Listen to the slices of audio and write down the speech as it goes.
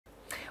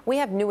We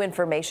have new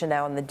information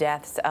now on the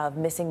deaths of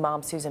missing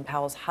mom Susan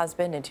Powell's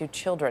husband and 2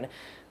 children.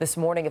 This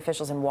morning,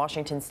 officials in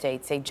Washington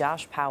state say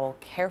Josh Powell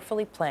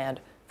carefully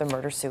planned the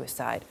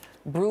murder-suicide,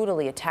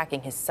 brutally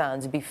attacking his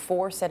sons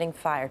before setting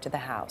fire to the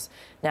house.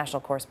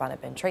 National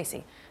correspondent Ben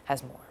Tracy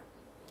has more.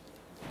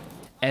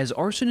 As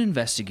arson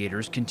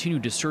investigators continue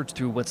to search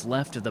through what's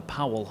left of the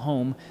Powell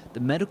home, the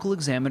medical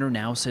examiner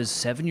now says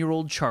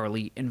 7-year-old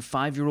Charlie and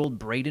 5-year-old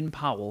Braden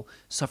Powell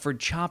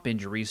suffered chop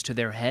injuries to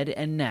their head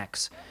and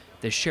necks.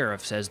 The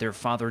sheriff says their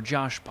father,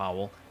 Josh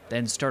Powell,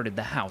 then started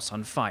the house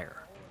on fire.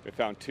 We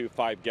found 2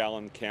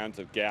 5-gallon cans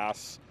of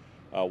gas.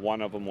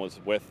 One of them was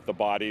with the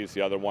bodies.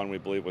 The other one, we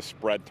believe, was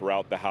spread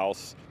throughout the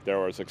house. There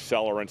was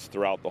accelerants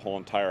throughout the whole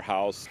entire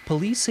house.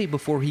 Police say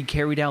before he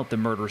carried out the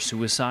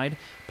murder-suicide,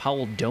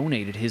 Powell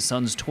donated his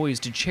son's toys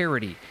to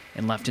charity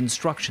and left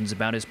instructions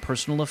about his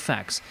personal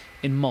effects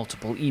in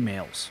multiple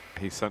emails.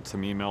 He sent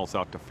some emails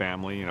out to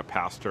family and a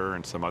pastor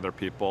and some other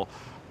people,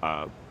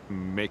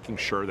 making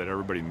sure that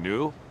everybody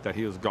knew that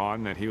he was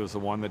gone, that he was the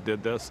one that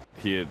did this.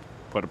 He had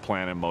put a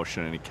plan in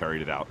motion and he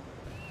carried it out.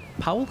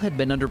 Powell had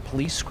been under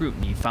police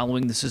scrutiny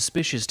following the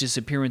suspicious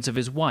disappearance of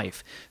his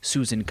wife,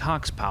 Susan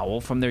Cox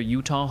Powell, from their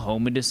Utah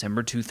home in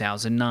December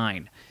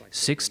 2009.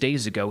 6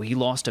 days ago, he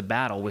lost a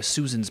battle with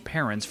Susan's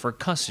parents for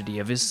custody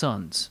of his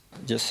sons.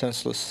 Just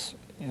senseless,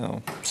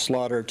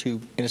 slaughter of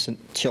 2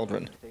 innocent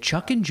children.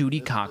 Chuck and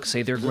Judy Cox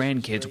say their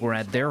grandkids were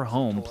at their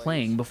home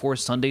playing before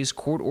Sunday's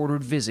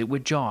court-ordered visit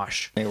with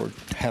Josh. They were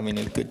having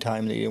a good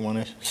time. They didn't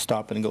want to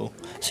stop and go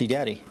see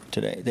Daddy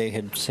today. They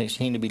had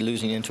seemed to be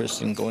losing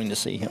interest in going to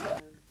see him.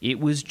 It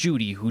was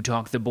Judy who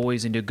talked the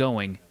boys into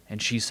going,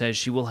 and she says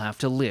she will have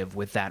to live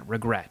with that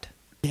regret.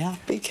 Yeah,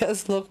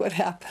 because look what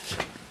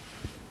happened.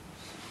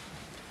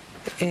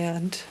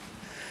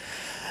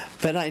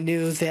 But I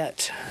knew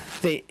that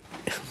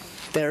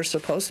they're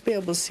supposed to be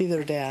able to see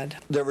their dad.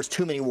 There was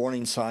too many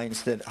warning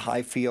signs that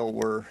I feel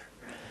were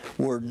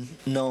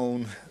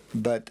known,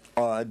 but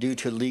due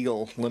to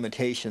legal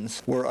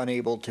limitations, were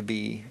unable to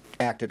be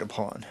acted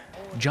upon.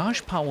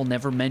 Josh Powell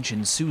never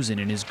mentioned Susan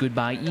in his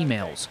goodbye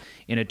emails.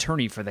 An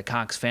attorney for the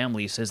Cox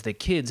family says the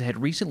kids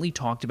had recently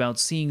talked about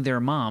seeing their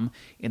mom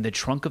in the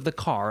trunk of the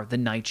car the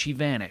night she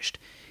vanished.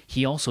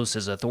 He also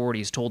says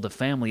authorities told the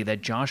family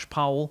that Josh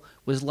Powell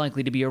was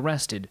likely to be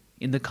arrested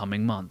in the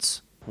coming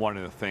months. One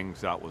of the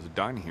things that was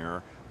done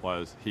here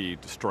was he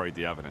destroyed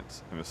the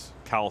evidence. And as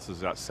callous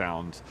as that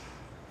sounds,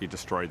 he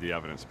destroyed the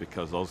evidence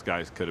because those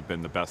guys could have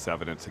been the best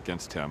evidence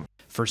against him.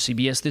 For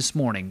CBS This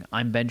Morning,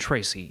 I'm Ben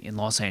Tracy in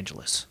Los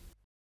Angeles.